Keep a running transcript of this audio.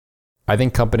I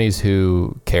think companies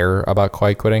who care about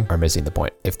quiet quitting are missing the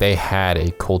point. If they had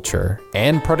a culture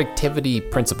and productivity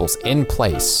principles in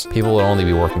place, people would only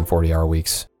be working 40-hour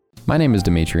weeks. My name is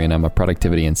Dimitri, and I'm a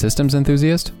productivity and systems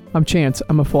enthusiast. I'm Chance.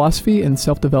 I'm a philosophy and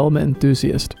self-development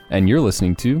enthusiast. And you're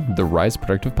listening to the Rise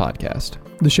Productive Podcast,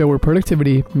 the show where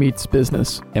productivity meets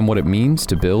business and what it means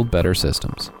to build better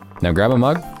systems. Now grab a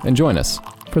mug and join us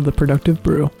for the Productive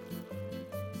Brew.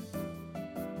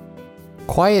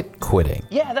 Quiet quitting.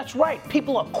 Yeah, that's right.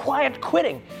 People are quiet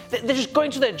quitting. They're just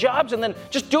going to their jobs and then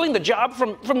just doing the job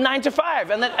from 9 to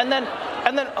 5. And then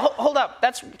hold up.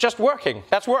 That's just working.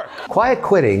 That's work. Quiet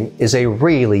quitting is a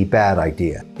really bad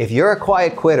idea. If you're a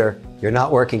quiet quitter, you're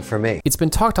not working for me. It's been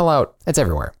talked a lot. It's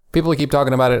everywhere. People keep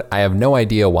talking about it. I have no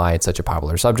idea why it's such a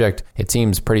popular subject. It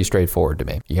seems pretty straightforward to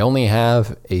me. You only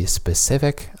have a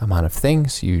specific amount of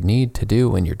things you need to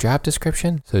do in your job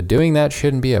description, so doing that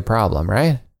shouldn't be a problem,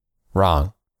 right?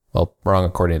 Wrong. Well, wrong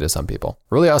according to some people.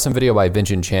 A really awesome video by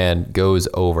Vincent Chan goes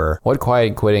over what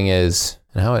quiet quitting is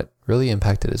and how it really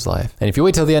impacted his life. And if you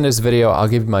wait till the end of this video, I'll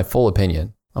give you my full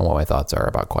opinion on what my thoughts are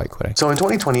about quiet quitting. So in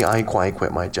 2020, I quiet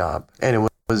quit my job, and it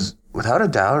was without a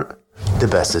doubt the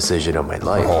best decision of my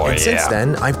life. Since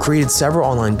then, I've created several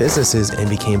online businesses and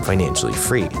became financially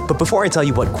free. But before I tell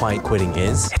you what quiet quitting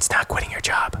is, it's not quitting your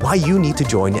job, why you need to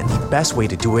join, and the best way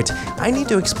to do it, I need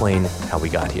to explain how we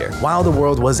got here. While the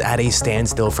world was at a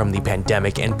standstill from the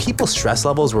pandemic and people's stress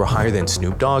levels were higher than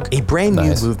Snoop Dogg, a brand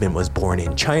new movement was born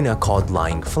in China called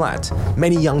lying flat.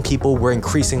 Many young people were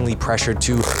increasingly pressured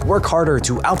to work harder,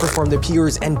 to outperform their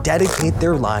peers, and dedicate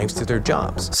their lives to their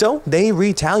jobs. So they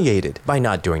retaliated by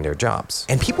not doing their jobs.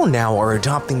 And people now are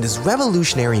adopting this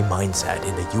revolutionary mindset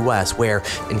in the US where,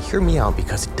 and hear me out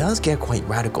because it does get quite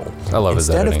radical, I love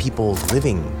instead of people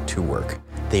living to work,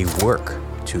 they work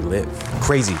to live.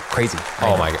 Crazy.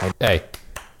 Oh my God.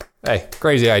 Hey,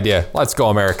 crazy idea. Let's go,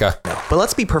 America. No, but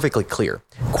let's be perfectly clear.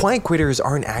 Quiet quitters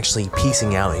aren't actually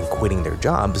piecing out and quitting their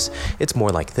jobs. It's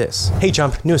more like this. Hey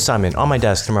Jump, new assignment on my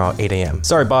desk tomorrow at 8 a.m.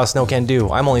 Sorry boss, no can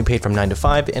do. I'm only paid from 9 to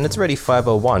 5 and it's already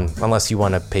 5:01 unless you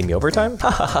want to pay me overtime?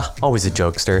 Hahaha, always a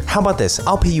jokester. How about this?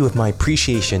 I'll pay you with my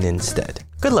appreciation instead.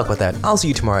 Good luck with that. I'll see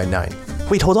you tomorrow at 9.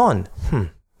 Wait, hold on.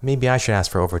 Maybe I should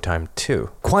ask for overtime too.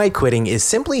 Quiet quitting is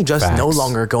simply just no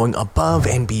longer going above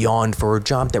and beyond for a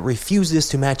job that refuses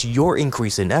to match your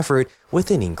increase in effort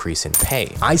with an increase in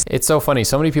pay. It's so funny.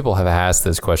 So many people have asked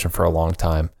this question for a long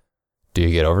time. Do you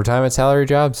get overtime at salary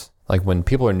jobs? Like when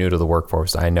people are new to the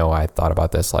workforce, I know I thought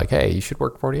about this like, hey, you should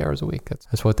work 40 hours a week.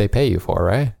 That's what they pay you for,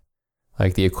 right?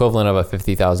 Like the equivalent of a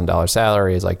 $50,000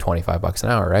 salary is like $25 an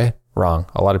hour, right? Wrong.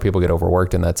 A lot of people get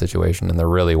overworked in that situation and they're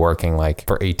really working like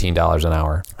for $18 an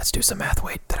hour. Let's do some math.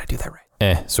 Wait, did I do that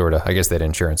right? Sort of. I guess they had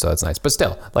insurance, so that's nice. But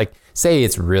still, like say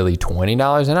it's really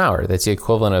 $20 an hour. That's the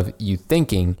equivalent of you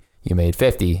thinking you made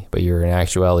 50, but you're in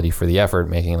actuality for the effort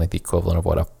making like the equivalent of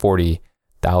what a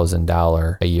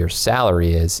 $40,000 a year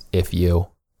salary is if you're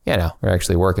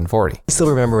actually working 40. I still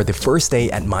remember the first day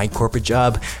at my corporate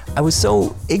job, I was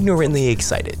so ignorantly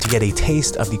excited to get a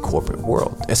taste of the corporate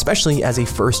world, especially as a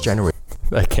first generation.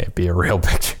 That can't be a real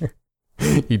picture.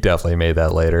 You definitely made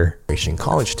that later.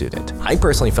 College student. I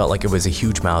personally felt like it was a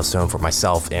huge milestone for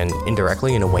myself and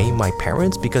indirectly in a way my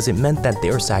parents because it meant that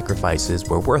their sacrifices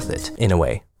were worth it in a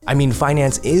way. I mean,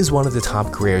 finance is one of the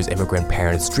top careers immigrant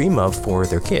parents dream of for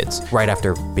their kids, right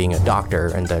after being a doctor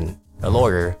and then a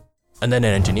lawyer and then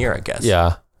an engineer, I guess.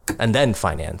 Yeah. And then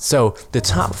finance. So the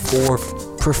top 4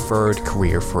 preferred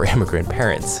career for immigrant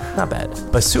parents. Not bad.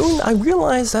 But soon I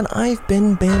realized that I've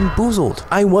been bamboozled.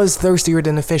 I was thirstier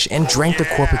than a fish and drank the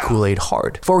corporate Kool-Aid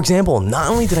hard. For example,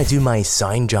 not only did I do my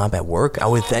assigned job at work, I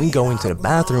would then go into the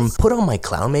bathroom, put on my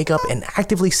clown makeup, and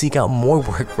actively seek out more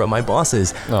work from my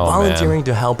bosses, volunteering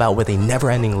to help out with a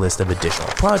never-ending list of additional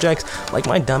projects, like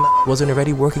my dumb wasn't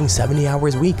already working 70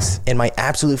 hours weeks. And my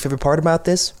absolute favorite part about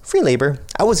this? Free labor.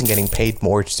 I wasn't getting paid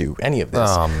more to do any of this.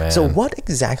 Oh, man. So what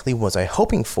exactly was I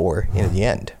hoping for in the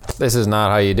end? This is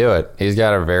not how you do it. He's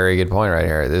got a very good point right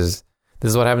here. This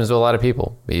is what happens to a lot of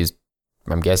people.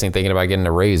 I'm guessing thinking about getting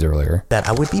a raise earlier. That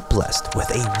I would be blessed with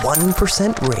a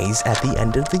 1% raise at the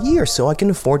end of the year so I can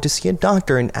afford to see a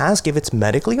doctor and ask if it's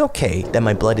medically okay that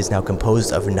my blood is now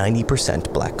composed of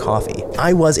 90% black coffee.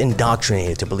 I was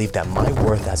indoctrinated to believe that my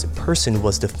worth as a person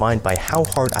was defined by how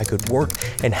hard I could work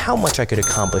and how much I could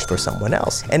accomplish for someone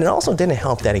else. And it also didn't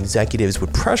help that executives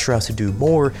would pressure us to do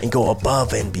more and go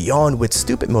above and beyond with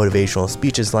stupid motivational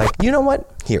speeches like, you know what?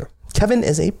 Here. Kevin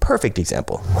is a perfect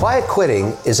example. Quiet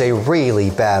quitting is a really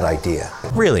bad idea.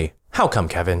 Really? How come,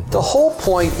 Kevin? The whole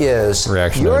point is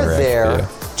you're there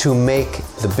to make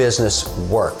the business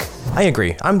work. I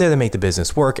agree. I'm there to make the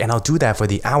business work, and I'll do that for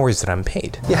the hours that I'm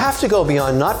paid. You have to go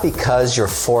beyond not because you're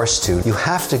forced to. You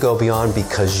have to go beyond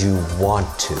because you want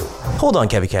to. Hold on,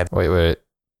 Kevy Kev. Wait.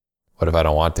 What if I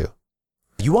don't want to?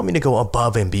 You want me to go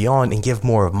above and beyond and give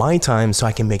more of my time so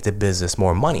I can make the business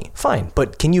more money. Fine,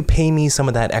 but can you pay me some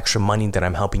of that extra money that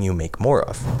I'm helping you make more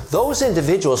of? Those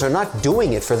individuals are not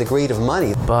doing it for the greed of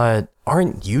money. But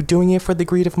aren't you doing it for the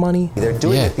greed of money? They're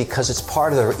doing it because it's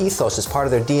part of their ethos, it's part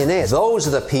of their DNA. Those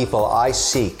are the people I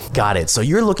seek. Got it. So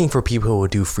you're looking for people who will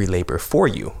do free labor for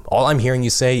you. All I'm hearing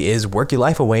you say is work your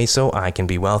life away so I can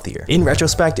be wealthier. In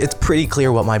retrospect, it's pretty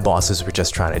clear what my bosses were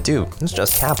just trying to do. It's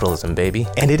just capitalism, baby.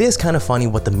 And it is kind of funny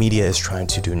what the media is trying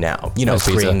to do now. You know,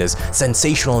 creating this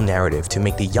sensational narrative to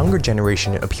make the younger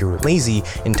generation appear lazy,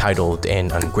 entitled,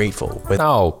 and ungrateful. But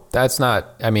no, that's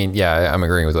not, I'm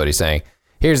agreeing with what he's saying.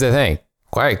 Here's the thing.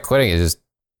 Quiet quitting is just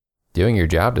doing your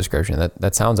job description.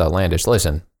 That sounds outlandish.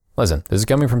 Listen, this is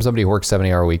coming from somebody who works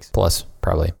 70-hour weeks plus,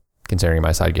 probably, considering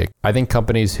my side gig. I think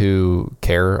companies who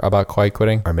care about quiet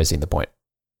quitting are missing the point.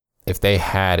 If they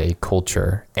had a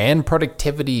culture and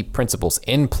productivity principles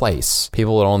in place,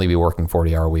 people would only be working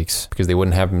 40-hour weeks because they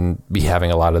wouldn't be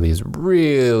having a lot of these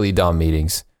really dumb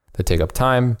meetings that take up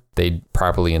time. They'd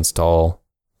properly install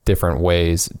different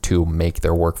ways to make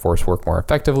their workforce work more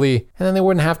effectively, and then they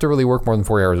wouldn't have to really work more than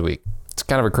 40 hours a week. It's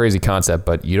kind of a crazy concept,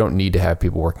 but you don't need to have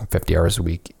people working 50 hours a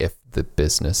week if the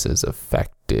business is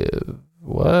effective.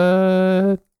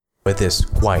 What? With this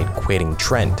quiet quitting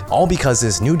trend, all because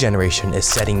this new generation is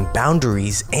setting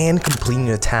boundaries and completing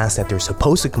the tasks that they're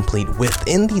supposed to complete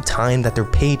within the time that they're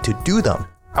paid to do them.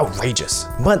 Outrageous.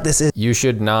 But this is... You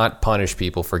should not punish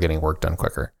people for getting work done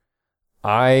quicker.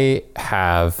 I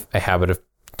have a habit of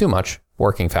too much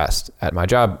working fast at my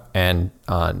job and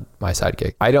on my side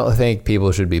gig. I don't think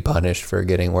people should be punished for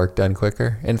getting work done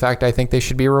quicker. In fact, I think they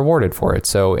should be rewarded for it.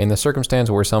 So in the circumstance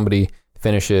where somebody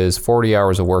finishes 40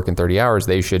 hours of work in 30 hours,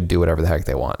 they should do whatever the heck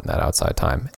they want in that outside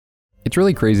time. It's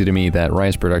really crazy to me that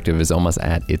Rise Productive is almost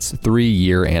at its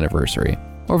 3-year anniversary.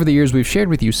 Over the years, we've shared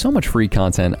with you so much free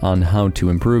content on how to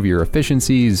improve your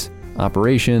efficiencies,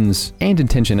 operations, and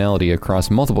intentionality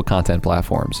across multiple content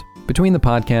platforms. Between the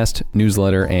podcast,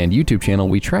 newsletter, and YouTube channel,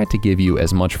 we try to give you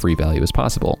as much free value as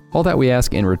possible. All that we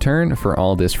ask in return for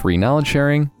all this free knowledge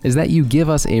sharing is that you give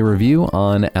us a review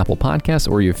on Apple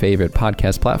Podcasts or your favorite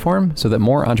podcast platform so that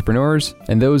more entrepreneurs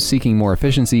and those seeking more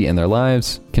efficiency in their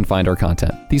lives can find our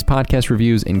content. These podcast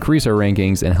reviews increase our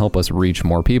rankings and help us reach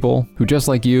more people who, just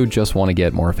like you, just want to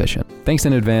get more efficient. Thanks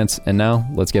in advance, and now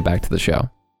let's get back to the show.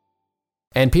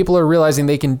 And people are realizing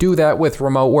they can do that with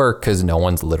remote work because no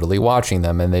one's literally watching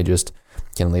them, and they just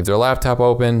can leave their laptop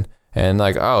open and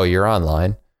like, oh, you're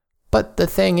online. But the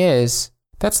thing is,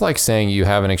 that's like saying you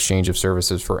have an exchange of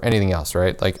services for anything else,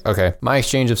 right? Like, okay, my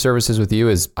exchange of services with you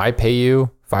is I pay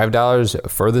you $5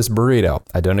 for this burrito.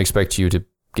 I don't expect you to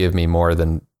give me more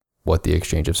than what the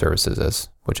exchange of services is,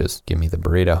 which is give me the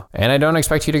burrito. And I don't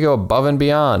expect you to go above and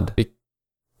beyond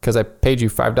because I paid you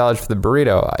 $5 for the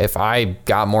burrito. If I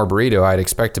got more burrito, I'd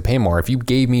expect to pay more. If you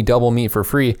gave me double meat for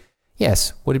free,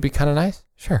 yes, would it be kind of nice?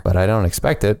 Sure. But I don't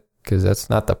expect it because that's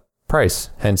not the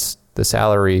price. Hence the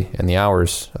salary and the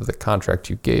hours of the contract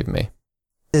you gave me.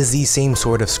 Is the same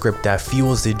sort of script that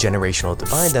fuels the generational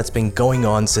divide that's been going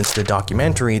on since the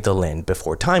documentary The Land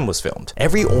Before Time was filmed.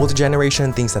 Every older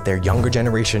generation thinks that their younger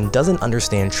generation doesn't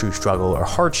understand true struggle or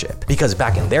hardship, because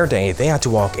back in their day, they had to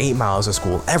walk 8 miles to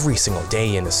school every single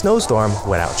day in a snowstorm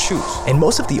without shoes. And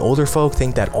most of the older folk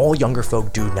think that all younger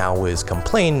folk do now is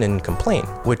complain and complain,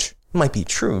 which might be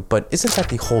true, but isn't that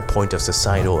the whole point of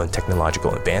societal and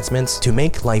technological advancements? To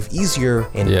make life easier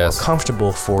and more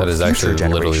comfortable for future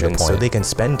generations so they can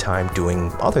spend time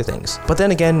doing other things. But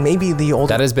then again, maybe the older...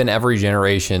 That has been every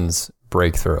generation's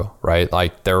breakthrough, right?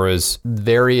 Like there was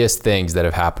various things that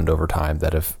have happened over time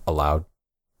that have allowed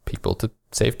people to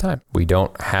save time. We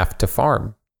don't have to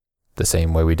farm the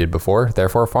same way we did before.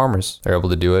 Therefore, farmers are able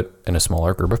to do it in a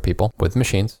smaller group of people with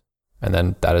machines. And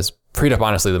then that is freed up,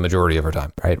 honestly, the majority of our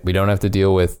time, right? We don't have to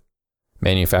deal with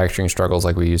manufacturing struggles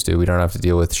like we used to. We don't have to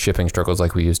deal with shipping struggles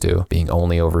like we used to, being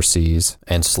only overseas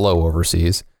and slow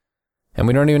overseas. And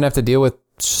we don't even have to deal with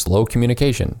slow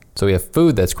communication. So we have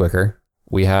food that's quicker.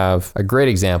 We have a great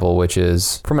example, which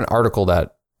is from an article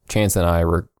that Chance and I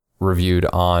reviewed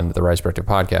on the Rise Productive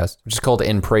podcast, which is called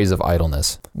In Praise of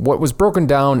Idleness. What was broken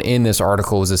down in this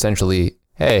article was essentially,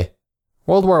 hey,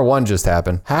 World War I just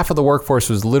happened. Half of the workforce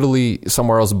was literally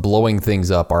somewhere else blowing things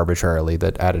up arbitrarily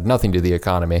that added nothing to the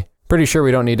economy. Pretty sure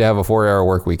we don't need to have a 4-hour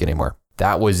work week anymore.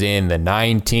 That was in the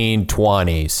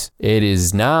 1920s. It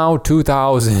is now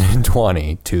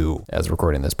 2022. As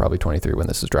recording this, probably 23 when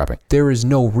this is dropping. There is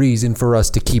no reason for us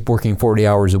to keep working 40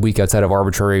 hours a week outside of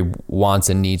arbitrary wants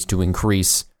and needs to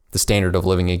increase the standard of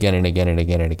living again and again and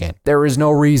again and again. There is no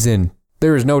reason.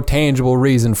 There is no tangible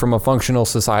reason from a functional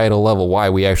societal level why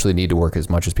we actually need to work as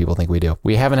much as people think we do.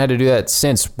 We haven't had to do that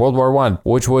since World War I,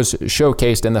 which was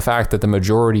showcased in the fact that the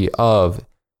majority of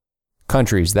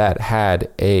countries that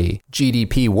had a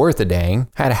GDP worth a dang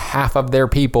had half of their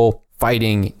people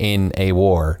fighting in a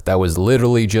war that was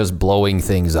literally just blowing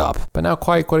things up. But now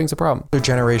quiet quitting's a problem. Their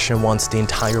generation wants the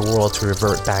entire world to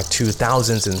revert back to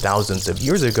thousands and thousands of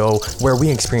years ago, where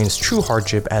we experienced true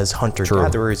hardship as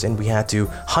hunter-gatherers and we had to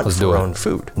hunt for our own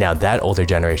food. Now that older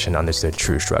generation understood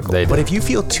true struggle. But if you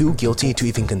feel too guilty to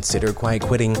even consider quiet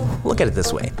quitting, look at it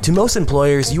this way. To most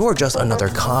employers, you are just another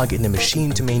cog in the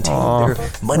machine to maintain their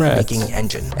money-making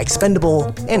engine.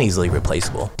 Expendable and easily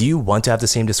replaceable. Do you want to have the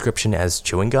same description as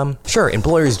chewing gum? Sure,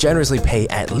 employers generously pay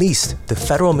at least the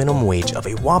federal minimum wage of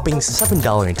a whopping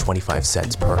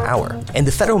 $7.25 per hour. And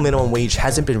the federal minimum wage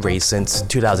hasn't been raised since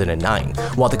 2009,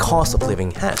 while the cost of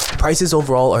living has. Prices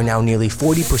overall are now nearly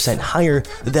 40% higher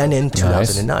than in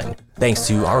 2009. Thanks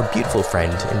to our beautiful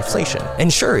friend, inflation.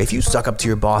 And sure, if you suck up to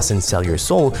your boss and sell your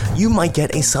soul, you might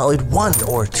get a solid 1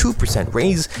 or 2%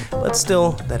 raise, but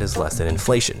still, that is less than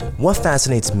inflation. What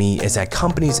fascinates me is that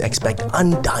companies expect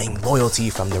undying loyalty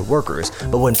from their workers,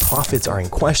 but when profits are in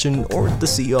question or the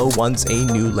CEO wants a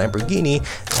new Lamborghini,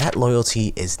 that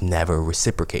loyalty is never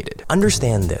reciprocated.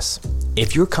 Understand this.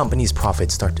 If your company's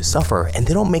profits start to suffer and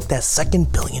they don't make that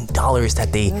 $2 billion that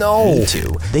they need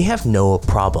to, they have no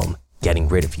problem getting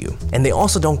rid of you. And they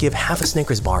also don't give half a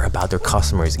Snickers bar about their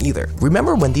customers either.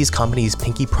 Remember when these companies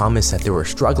pinky promised that they were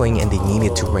struggling and they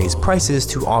needed to raise prices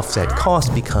to offset costs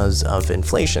because of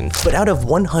inflation? But out of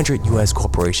 100 US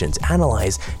corporations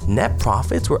analyzed, net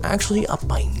profits were actually up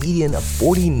by a median of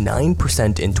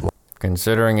 49% in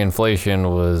Considering inflation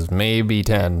was maybe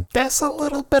 10. That's a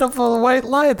little bit of a white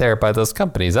lie there by those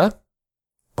companies, huh?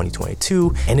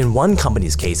 2022, and in one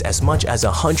company's case, as much as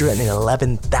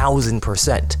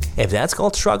 111,000%. If that's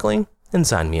called struggling, then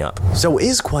sign me up. So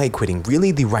is quiet quitting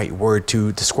really the right word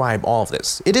to describe all of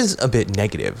this? It is a bit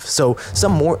negative, so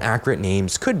some more accurate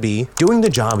names could be doing the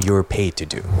job you're paid to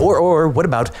do. Or what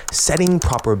about setting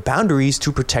proper boundaries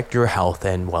to protect your health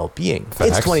and well-being?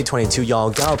 It's 2022, y'all.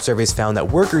 Gallup surveys found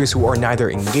that workers who are neither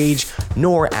engaged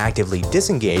nor actively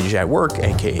disengaged at work,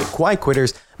 aka quiet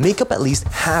quitters, make up at least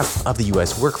half of the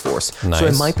US workforce. So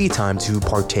it might be time to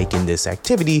partake in this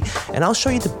activity, and I'll show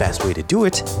you the best way to do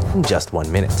it in just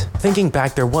 1 minute. Thinking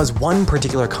back, there was one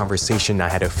particular conversation I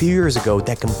had a few years ago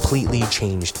that completely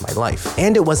changed my life.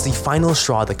 And it was the final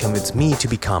straw that convinced me to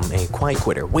become a quiet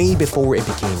quitter, way before it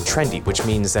became trendy, which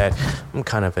means that I'm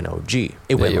kind of an OG.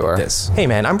 It went like this. Hey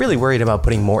man, I'm really worried about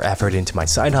putting more effort into my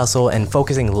side hustle and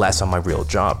focusing less on my real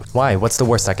job. Why? What's the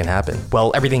worst that can happen?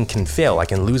 Well, everything can fail. I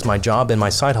can lose my job and my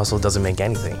side hustle doesn't make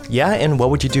anything. Yeah, and what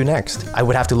would you do next? I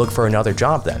would have to look for another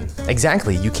job then.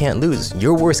 Exactly, you can't lose.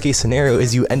 Your worst case scenario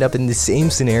is you end up in the same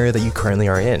scenario that you currently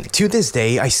are in. To this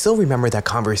day, I still remember that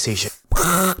conversation.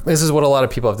 This is what a lot of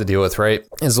people have to deal with, right?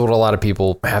 This is what a lot of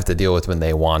people have to deal with when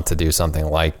they want to do something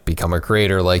like become a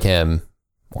creator like him,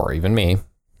 or even me.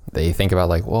 They think about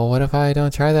like, well, what if I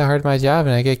don't try that hard at my job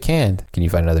and I get canned? Can you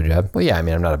find another job? Well, yeah, I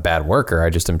mean, I'm not a bad worker. I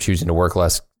just am choosing to work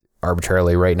less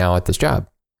arbitrarily right now at this job.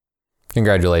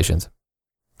 Congratulations.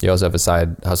 You also have a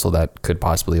side hustle that could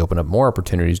possibly open up more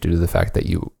opportunities due to the fact that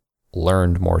you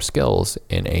learned more skills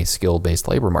in a skill-based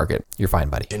labor market. You're fine,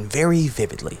 buddy. Very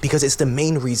vividly, because it's the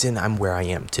main reason I'm where I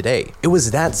am today. It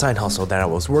was that side hustle that I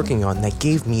was working on that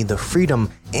gave me the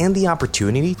freedom and the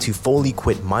opportunity to fully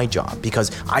quit my job,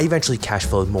 because I eventually cash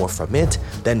flowed more from it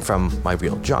than from my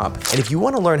real job. And if you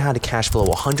want to learn how to cash flow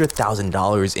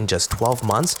 $100,000 in just 12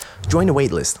 months, join the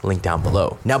waitlist, link down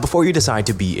below. Now, before you decide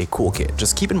to be a cool kid,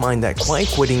 just keep in mind that quiet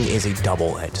quitting is a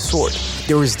double-edged sword.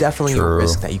 There is definitely a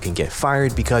risk that you can get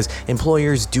fired because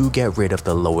employers do get rid of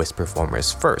the lowest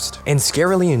performers first. And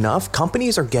scarily enough,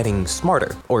 companies are getting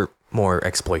smarter, or more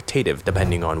exploitative,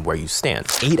 depending on where you stand.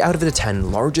 8 out of the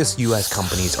 10 largest US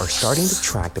companies are starting to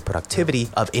track the productivity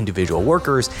of individual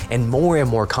workers, and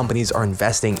more companies are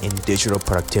investing in digital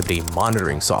productivity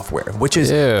monitoring software, which is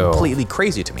completely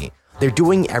crazy to me. They're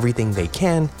doing everything they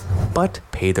can, but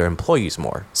pay their employees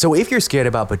more. So if you're scared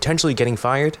about potentially getting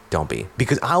fired, don't be,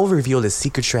 because I'll reveal the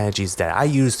secret strategies that I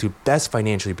use to best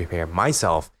financially prepare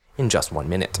myself in just 1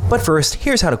 minute. But first,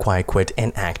 here's how to quiet quit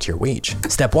and act your wage.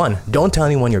 Step 1, don't tell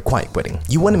anyone you're quiet quitting.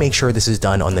 You want to make sure this is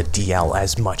done on the DL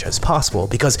as much as possible,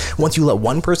 because once you let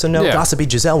one person know, gossipy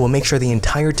Giselle will make sure the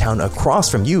entire town across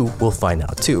from you will find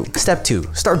out too. Step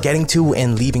 2, start getting to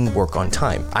and leaving work on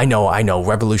time. I know,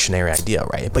 revolutionary idea,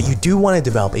 right? But you do want to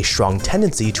develop a strong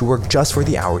tendency to work just for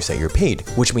the hours that you're paid,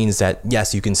 which means that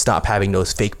yes, you can stop having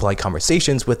those fake polite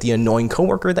conversations with the annoying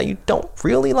coworker that you don't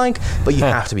really like, but you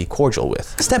have to be cordial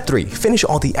with. Step 3, finish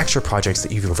all the extra projects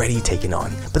that you've already taken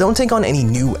on, but don't take on any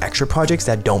new extra projects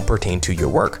that don't pertain to your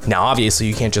work. Now, obviously,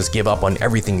 you can't just give up on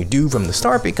everything you do from the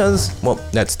start because, well,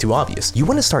 that's too obvious. You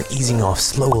want to start easing off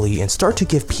slowly and start to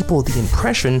give people the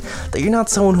impression that you're not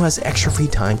someone who has extra free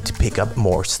time to pick up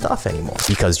more stuff anymore,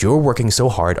 because you're working so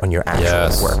hard on your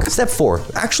actual work. Step 4,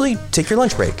 actually take your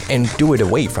lunch break and do it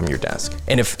away from your desk.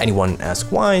 And if anyone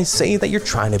asks why, say that you're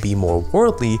trying to be more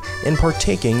worldly and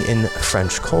partaking in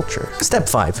French culture. Step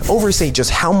 5, overstate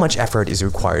just how much effort is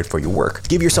required for your work.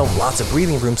 Give yourself lots of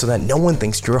breathing room so that no one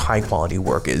thinks your high quality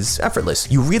work is effortless.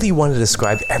 You really want to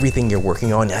describe everything you're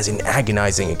working on as an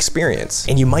agonizing experience.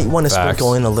 And you might want to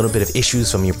sprinkle in a little bit of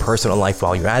issues from your personal life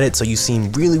while you're at it, so you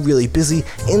seem really busy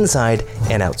inside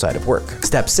and outside of work.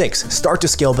 Step 6, start to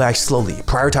scale back slowly,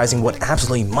 prioritizing what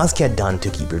absolutely must get done to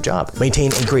keep your job.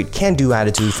 Maintain a great can-do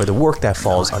attitude for the work that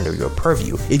falls under your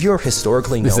purview. If you're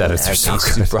historically known as a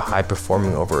super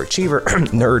high-performing overachiever,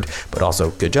 nerd, but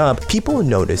also good job, people will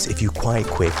notice if you quiet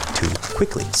quit too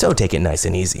quickly. So take it nice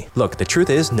and easy. Look, the truth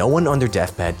is, no one on their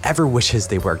deathbed ever wishes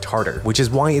they worked harder, which is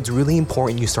why it's really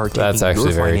important you start taking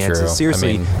your finances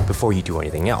seriously before you do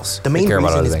anything else. The main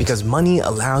reason is because money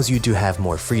allows you to have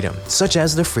more freedom, such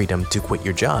as the freedom to quit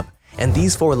your job. And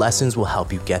these 4 lessons will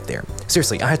help you get there.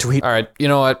 Seriously, I had to read. All right, you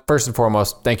know what? First and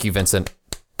foremost, thank you, Vincent.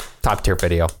 Top tier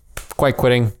video. Quiet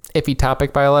quitting, iffy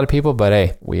topic by a lot of people, but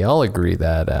hey, we all agree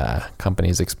that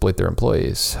companies exploit their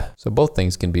employees. So both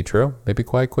things can be true. Maybe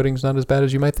quiet quitting is not as bad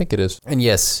as you might think it is. And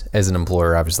yes, as an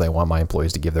employer, obviously I want my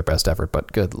employees to give their best effort,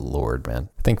 but good Lord, man,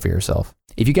 think for yourself.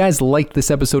 If you guys liked this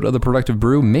episode of The Productive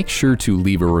Brew, make sure to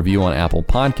leave a review on Apple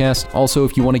Podcasts. Also,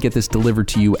 if you want to get this delivered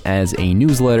to you as a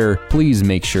newsletter, please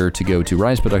make sure to go to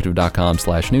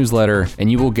riseproductive.com/newsletter and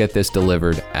you will get this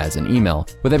delivered as an email.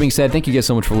 With that being said, thank you guys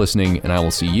so much for listening, and I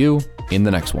will see you in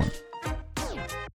the next one.